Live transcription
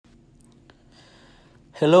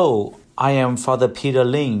Hello, I am Father Peter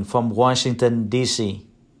Ling from Washington, D.C.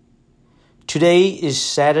 Today is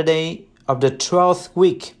Saturday of the 12th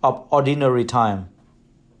week of Ordinary Time.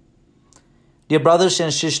 Dear brothers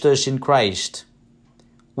and sisters in Christ,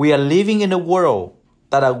 we are living in a world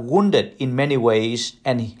that are wounded in many ways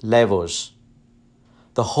and levels.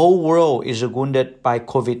 The whole world is wounded by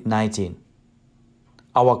COVID-19.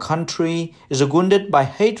 Our country is wounded by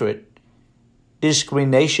hatred,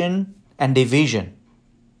 discrimination, and division.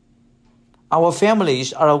 Our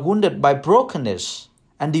families are wounded by brokenness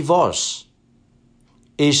and divorce.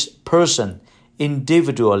 Each person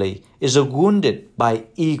individually is wounded by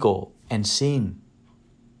ego and sin.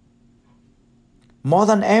 More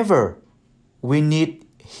than ever, we need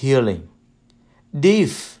healing,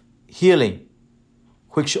 deep healing,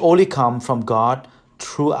 which only comes from God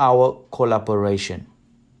through our collaboration.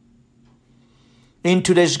 In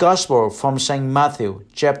today's Gospel from St. Matthew,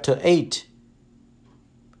 chapter 8,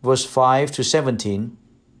 verse 5 to 17,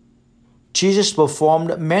 Jesus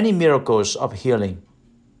performed many miracles of healing.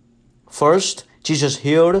 First, Jesus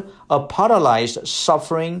healed a paralyzed,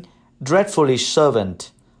 suffering, dreadfully servant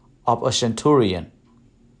of a centurion.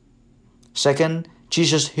 Second,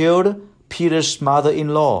 Jesus healed Peter's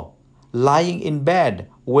mother-in-law, lying in bed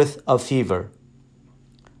with a fever.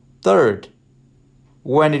 Third,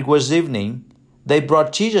 when it was evening, they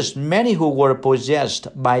brought Jesus many who were possessed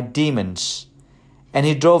by demons, and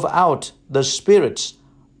he drove out the spirits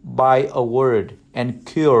by a word and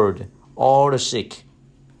cured all the sick.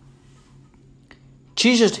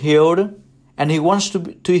 Jesus healed, and he wants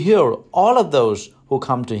to heal all of those who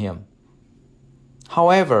come to him.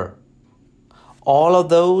 However, all of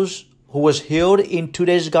those who was healed in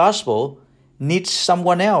today's gospel need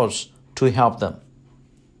someone else to help them.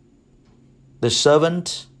 The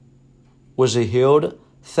servant was healed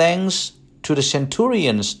thanks to the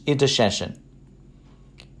centurion's intercession.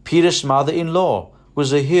 Peter's mother-in-law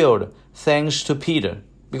was healed thanks to Peter,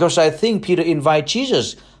 because I think Peter invited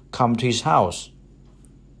Jesus come to his house.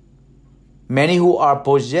 Many who are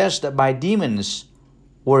possessed by demons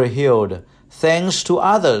were healed thanks to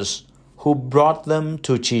others who brought them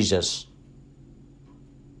to Jesus.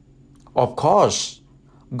 Of course,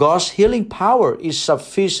 God's healing power is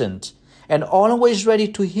sufficient and always ready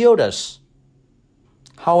to heal us.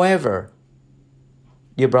 However,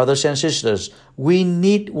 dear brothers and sisters, we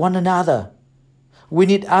need one another. We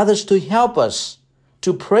need others to help us,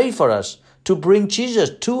 to pray for us, to bring Jesus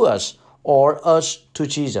to us or us to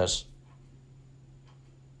Jesus.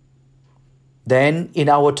 Then, in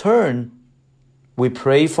our turn, we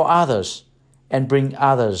pray for others and bring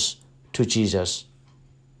others to Jesus.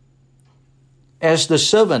 As the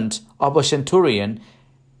servant of a centurion,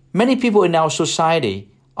 many people in our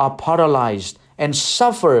society are paralyzed and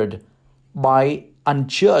suffered by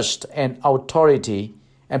unjust and authority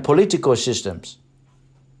and political systems.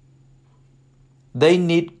 They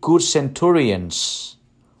need good centurions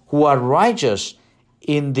who are righteous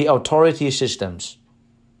in the authority systems.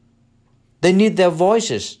 They need their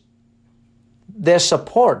voices, their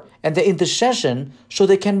support, and their intercession so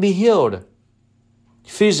they can be healed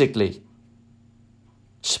physically,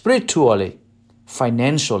 spiritually,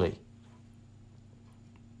 financially.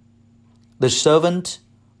 The servant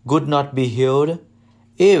could not be healed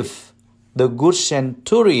if the good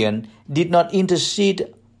centurion did not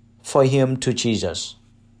intercede for him to Jesus.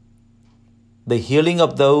 The healing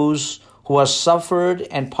of those who are suffered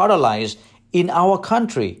and paralyzed in our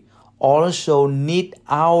country also need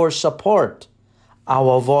our support,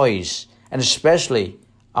 our voice, and especially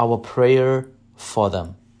our prayer for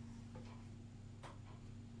them.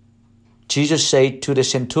 Jesus said to the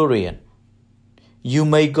centurion, "You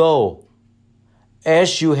may go.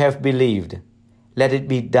 As you have believed, let it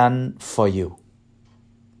be done for you."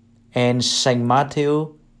 And St.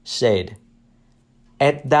 Matthew said,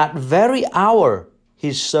 at that very hour,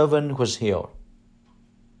 his servant was healed.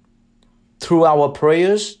 Through our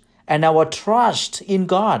prayers and our trust in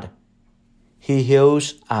God, he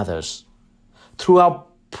heals others. Through our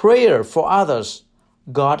prayer for others,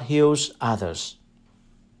 God heals others.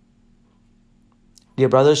 Dear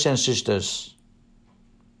brothers and sisters,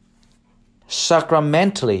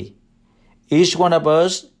 sacramentally, each one of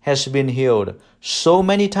us has been healed so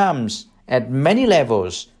many times at many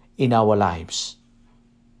levels in our lives.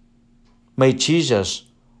 May Jesus,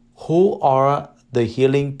 who are the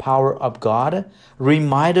healing power of God,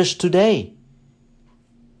 remind us today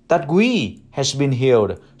that we has been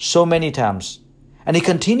healed so many times, and he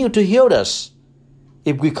continues to heal us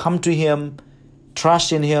if we come to him,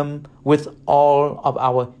 trust in him with all of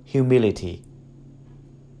our humility.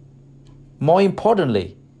 More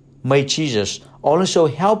importantly, may Jesus also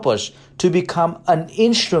help us to become an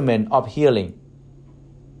instrument of healing,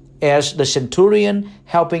 as the centurion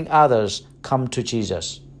helping others come to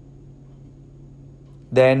Jesus.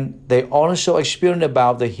 Then they also experienced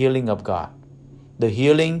about the healing of God, the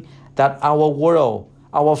healing that our world,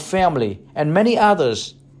 our family, and many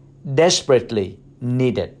others desperately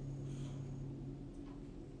needed.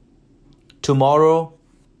 Tomorrow,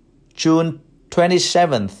 June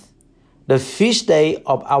 27th, the feast day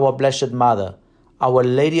of our Blessed Mother, Our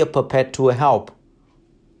Lady of Perpetual Help.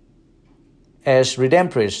 As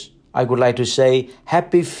Redemptress, I would like to say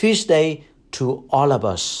happy feast day to all of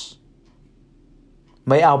us.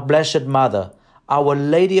 May our Blessed Mother, Our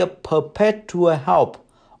Lady of Perpetual Help,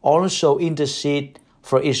 also intercede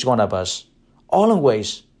for each one of us,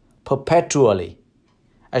 always, perpetually,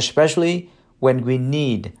 especially when we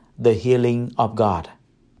need the healing of God.